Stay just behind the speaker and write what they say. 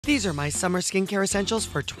These are my summer skincare essentials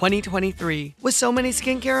for 2023. With so many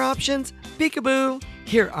skincare options, peekaboo!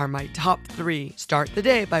 Here are my top 3. Start the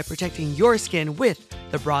day by protecting your skin with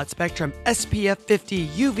the broad spectrum SPF 50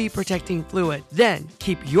 UV protecting fluid. Then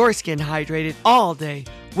keep your skin hydrated all day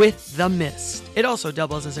with the mist. It also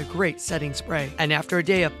doubles as a great setting spray. And after a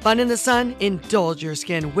day of fun in the sun, indulge your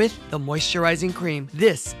skin with the moisturizing cream.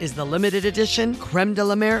 This is the limited edition Creme de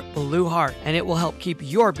la Mer Blue Heart, and it will help keep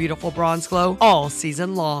your beautiful bronze glow all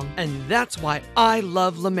season long. And that's why I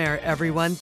love La Mer, everyone.